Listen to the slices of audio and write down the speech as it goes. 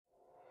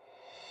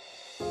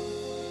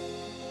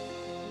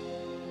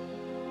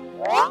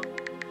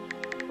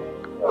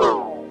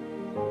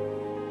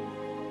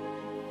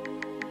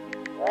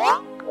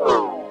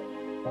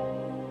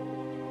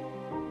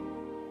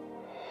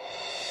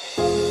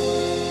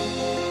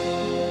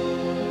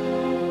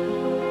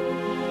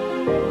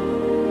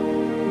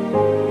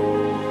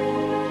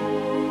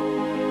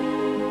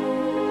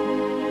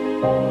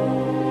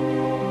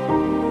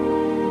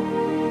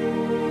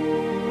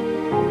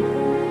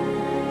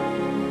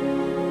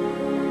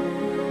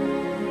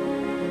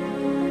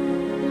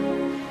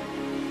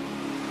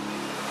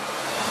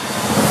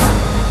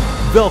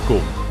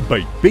Welkom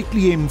by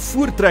Bethlehem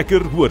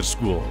Voortrekker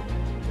Hoërskool.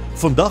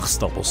 Vandag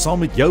stap ons saam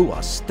met jou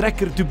as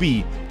trekker-to-be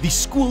die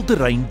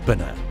skoolterrein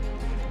binne.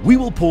 We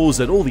will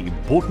pause at all the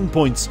important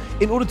points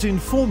in order to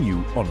inform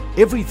you on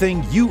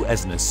everything you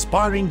as an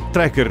aspiring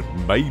trekker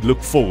may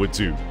look forward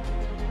to.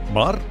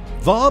 Maar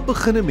waar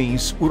begin 'n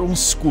mens oor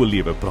ons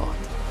skoollewe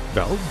praat?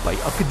 Wel, by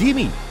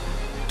AKADEMIE.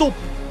 Top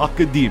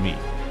AKADEMIE.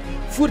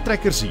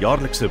 Voortrekker se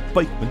jaarlikse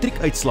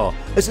matriekuitslae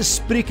is 'n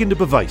sprekende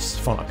bewys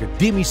van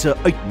akademiese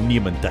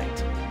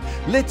uitnemendheid.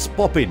 Let's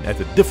pop in at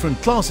the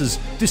different classes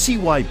to see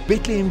why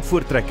Bethlehem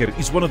Voortrekker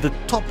is one of the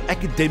top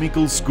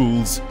academical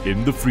schools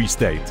in the Free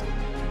State.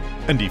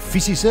 In die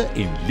fisiese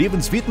en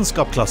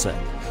lewenswetenskapklasse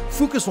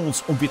fokus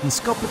ons om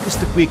wetenskaplikes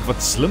te kweek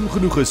wat slim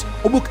genoeg is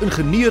om ook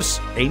ingenieurs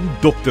en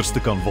dokters te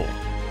kan word.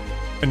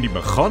 In die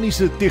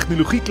meganiese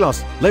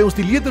tegnologieklas lei ons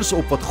die leerders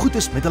op wat goed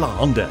is met hulle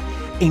hande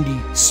en die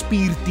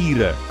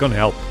spiertiere kan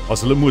help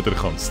as hulle motor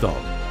gaan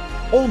staan.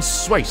 Ons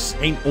swys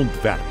en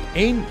ontwerp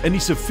en in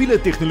die siviele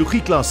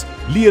tegnologieklas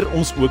leer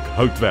ons ook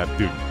houtwerk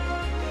doen.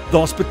 The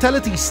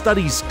Hospitality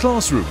Studies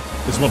classroom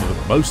is one of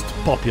the most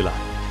popular,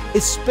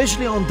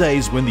 especially on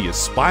days when the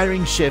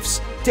aspiring chefs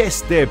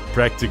test their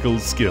practical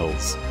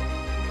skills.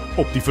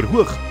 Op die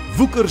verhoog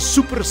woeker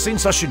super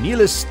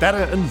sensasionele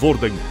sterre in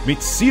wording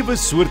met 7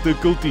 soorte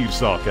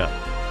kultuursake.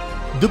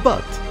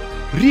 Debat,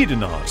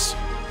 redenaars,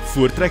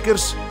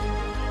 voortrekkers,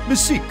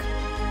 musiek,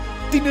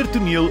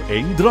 tienertoneel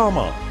en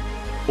drama,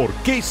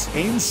 orkes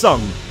en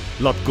sang,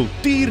 laat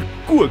kultuur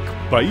kook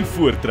by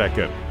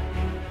Voortrekker.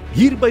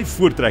 Hier by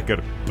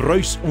Voortrekker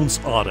bruis ons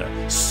are,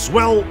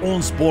 swel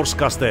ons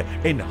borskaste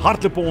en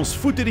hardloop ons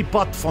voete die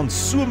pad van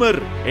somer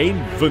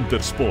en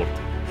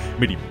wintersport.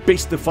 Met die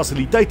beste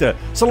fasiliteite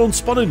sal ons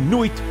spanne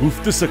nooit hoef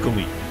te sukkel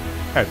nie.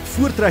 At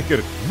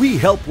Voortrekker, we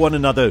help one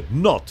another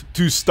not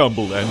to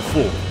stumble and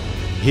fall.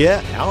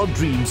 Here, our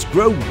dreams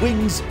grow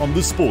wings on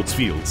the sports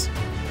fields.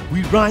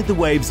 We ride the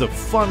waves of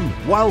fun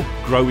while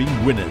growing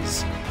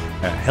winners.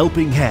 A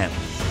helping hand,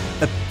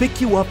 a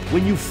pick you up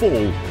when you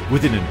fall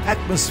within an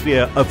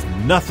atmosphere of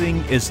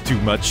nothing is too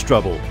much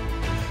trouble.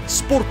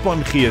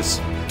 Sportmangees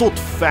tot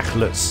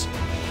veglus.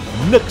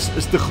 Niks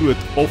is te groot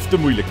of te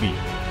moeilik nie.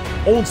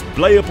 Ons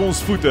bly op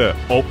ons voete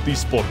op die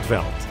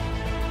sportveld.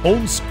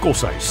 Ons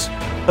koshuis,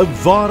 'n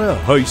ware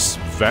huis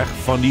weg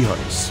van die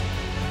huis.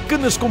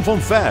 Kinders kom van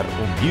ver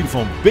om hier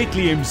van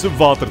Bethlehem se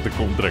water te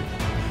kom drink.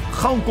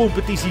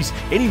 Gangkompetisies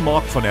en die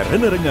maak van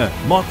herinneringe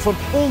maak van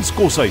ons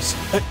koshuis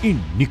 'n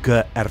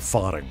unieke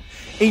ervaring.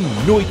 En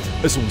nooit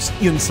is ons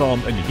eensaam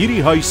in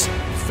hierdie huis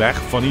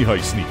weg van die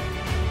huis nie.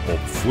 Op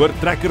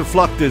Voortrekker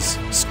vlaktes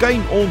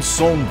skyn ons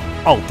son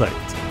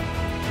altyd.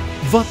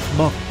 Wat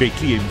maak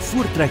Bethlehem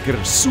Voortrekker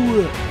so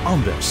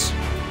anders?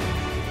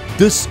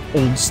 Dis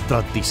ons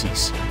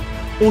tradisies.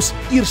 Ons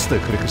eerste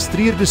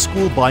geregistreerde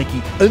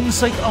skoolbaadjie in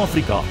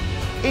Suid-Afrika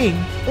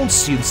en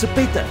ons seun se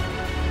pette.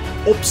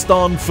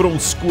 Opstaan vir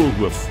ons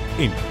skoolhoof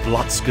en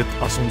platskit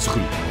as ons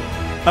groet.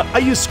 'n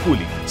Eie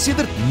skoolie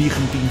sedert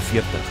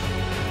 1940.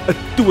 'n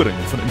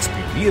Toring van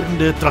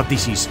inspirerende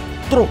tradisies,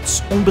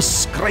 trots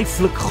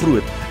onbeskryflik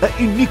groot, 'n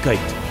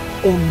uniekheid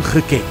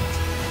ongekend.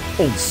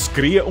 Ons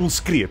skree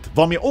ons kreet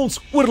waarmee ons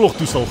oorlog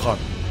toe sal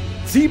gaan.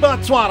 Tsiba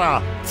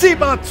Tswara,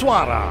 Tsiba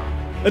Tswara.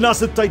 En as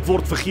dit tyd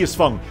word vir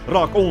geesvang,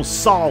 raak ons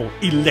saal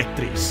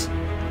elektries.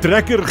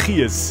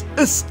 Trekkergees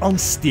is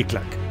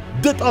aansteeklik.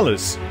 Dit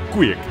alles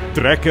kweek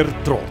trekker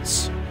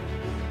trots.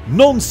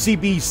 Non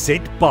sibi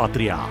sed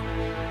patriae.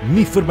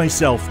 Nie vir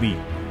myself nie,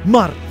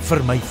 maar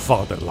vir my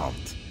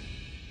vaderland.